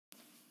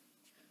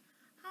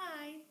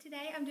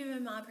I'm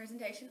doing my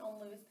presentation on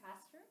Louis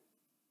Pasteur.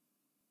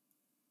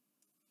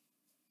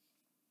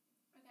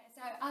 Okay,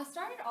 so I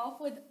started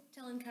off with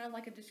telling kind of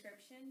like a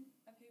description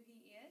of who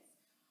he is.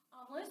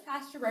 Louis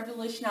Pasteur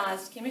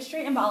revolutionized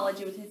chemistry and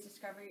biology with his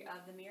discovery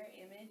of the mirror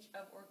image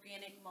of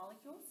organic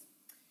molecules.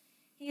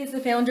 He is the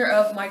founder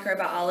of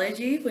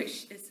microbiology,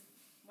 which is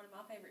one of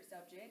my favorite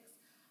subjects.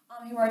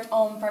 He worked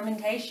on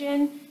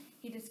fermentation.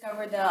 He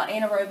discovered the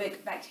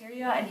anaerobic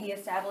bacteria, and he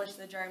established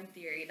the germ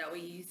theory that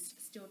we use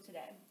still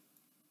today.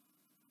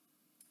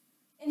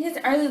 In his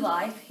early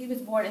life, he was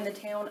born in the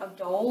town of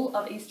Dole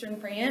of eastern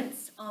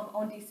France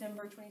on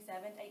December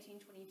 27,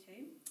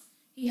 1822.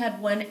 He had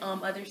one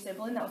other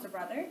sibling that was a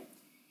brother.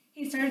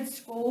 He started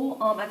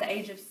school at the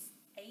age of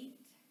 8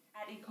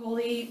 at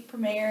École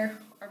Primaire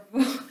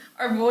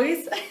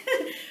Arbois.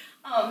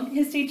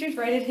 His teachers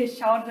rated his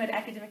childhood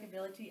academic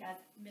ability as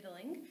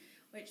middling,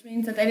 which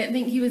means that they didn't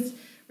think he was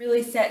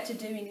really set to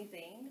do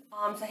anything.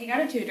 So he got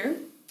a tutor,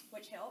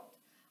 which helped.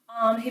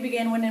 He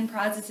began winning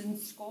prizes in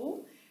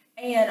school,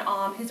 and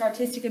his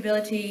artistic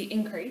ability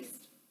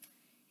increased.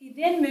 He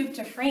then moved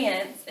to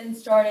France and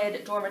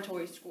started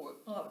dormitory school,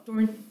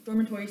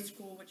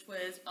 which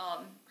was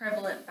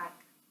prevalent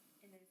back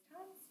in those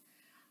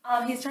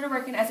times. He started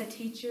working as a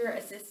teacher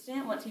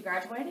assistant once he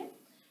graduated,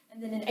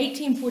 and then in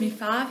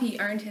 1845 he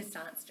earned his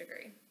science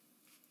degree.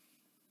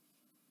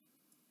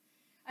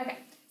 Okay,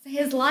 so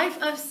his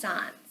life of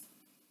science.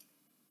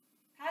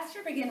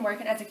 Pasteur began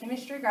working as a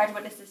chemistry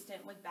graduate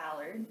assistant with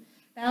Ballard.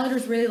 Ballard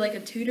was really like a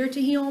tutor to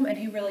him, and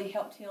he really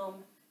helped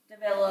him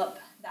develop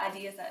the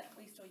ideas that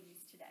we still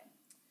use today.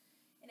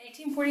 In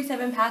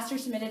 1847, Pasteur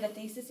submitted a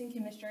thesis in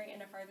chemistry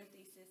and a further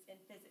thesis in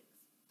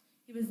physics.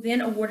 He was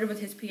then awarded with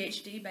his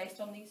PhD based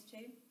on these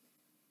two.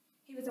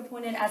 He was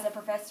appointed as a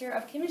professor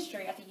of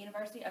chemistry at the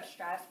University of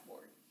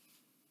Strasbourg.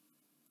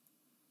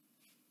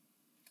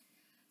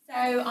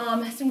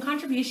 So, some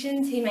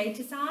contributions he made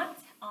to science.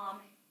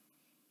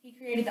 He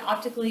created the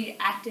optically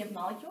active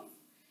molecules,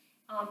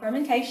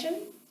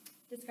 fermentation,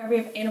 discovery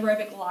of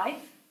anaerobic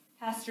life,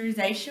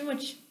 pasteurization,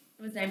 which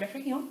was named after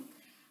him,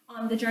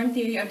 the germ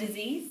theory of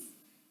disease,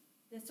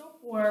 the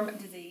silkworm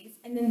disease,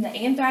 and then the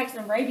anthrax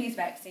and rabies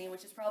vaccine,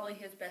 which is probably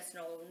his best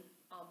known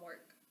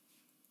work.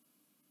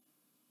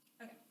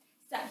 Okay,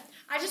 so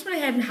I just went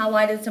ahead and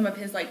highlighted some of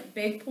his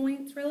big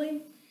points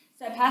really.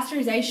 So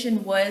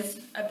pasteurization was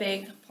a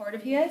big part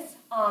of his.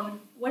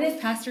 What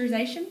is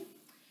pasteurization?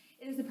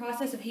 It is the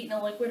process of heating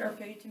a liquid or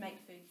food to make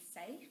food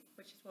safe,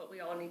 which is what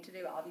we all need to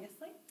do,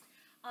 obviously.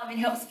 It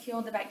helps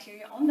kill the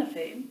bacteria on the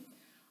food.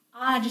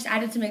 I just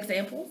added some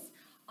examples.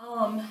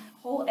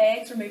 Whole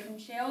eggs removed from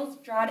shells,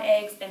 dried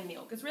eggs, and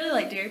milk. It's really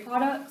like dairy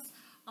products.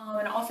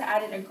 And I also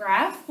added a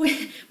graph,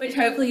 which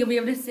hopefully you'll be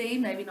able to see.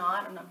 Maybe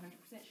not. I'm not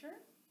 100% sure.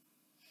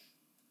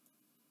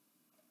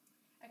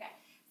 Okay.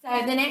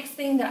 So the next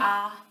thing that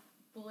I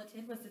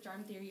bulleted was the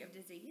germ theory of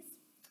disease.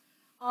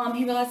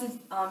 He realized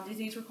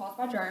disease were caused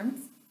by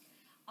germs.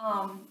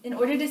 In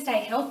order to stay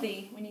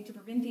healthy, we need to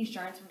prevent these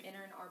germs from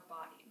entering our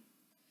body.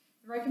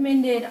 The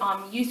recommended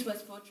use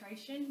was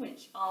filtration,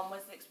 which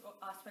was the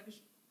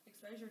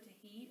exposure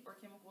to heat or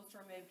chemicals to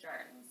remove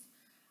germs.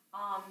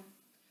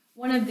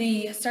 One of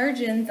the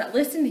surgeons that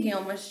listened to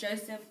him was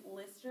Joseph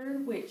Lister,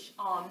 which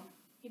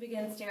he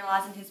began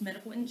sterilizing his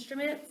medical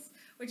instruments,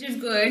 which is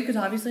good because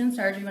obviously in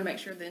surgery you want to make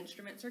sure the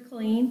instruments are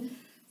clean.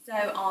 So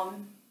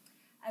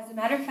as a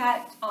matter of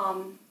fact,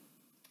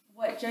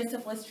 what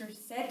Joseph Lister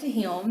said to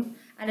him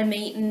at a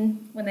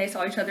meeting when they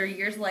saw each other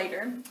years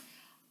later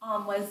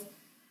was,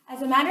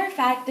 as a matter of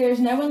fact, there is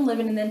no one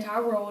living in the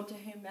entire world to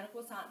whom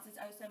medical sciences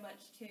owe so much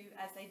to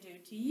as they do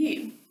to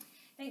you.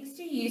 Thanks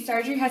to you,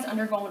 surgery has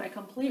undergone a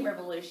complete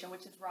revolution,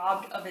 which is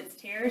robbed of its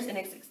terrors and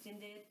it's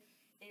extended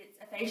its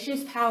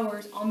efficacious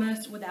powers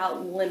almost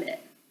without limit.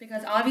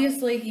 Because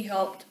obviously he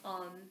helped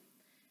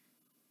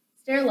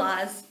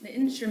sterilize the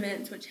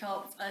instruments, which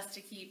helps us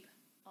to keep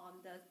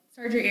the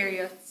surgery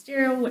area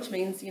sterile, which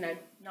means,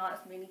 not as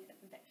many infections.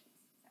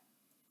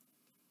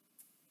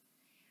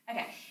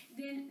 Okay,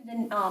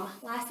 then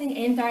last thing,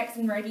 anthrax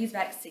and rabies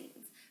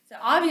vaccines. So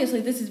obviously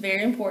this is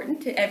very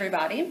important to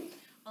everybody.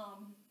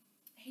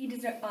 He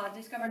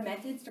discovered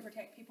methods to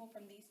protect people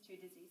from these two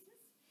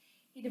diseases.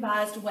 He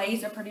devised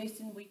ways of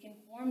producing weakened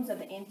forms of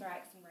the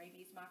anthrax and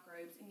rabies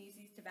microbes and used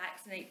these to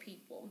vaccinate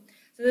people.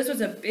 So this was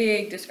a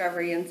big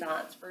discovery in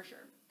science for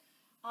sure.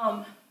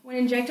 When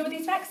injected with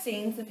these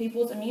vaccines, the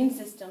people's immune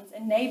systems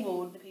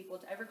enabled the people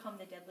to overcome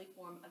the deadly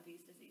form of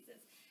these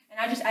diseases. And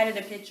I just added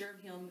a picture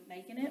of him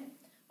making it.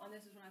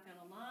 This is one I found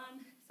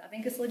online, so I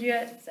think it's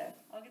legit, so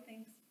all good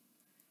things.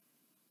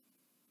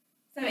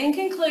 So in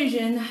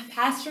conclusion,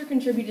 Pasteur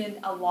contributed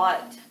a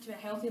lot to a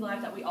healthy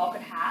life that we all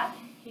could have.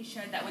 He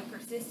showed that with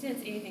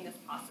persistence, anything is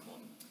possible.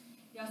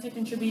 He also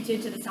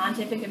contributed to the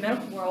scientific and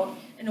medical world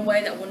in a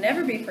way that will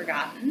never be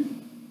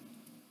forgotten.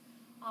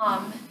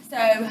 I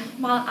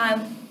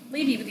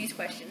leave you with these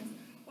questions.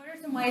 What are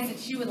some ways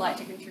that you would like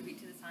to contribute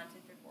to the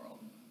scientific world?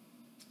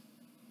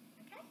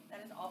 Okay,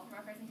 that is all for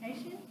my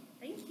presentation.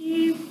 Thank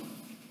you.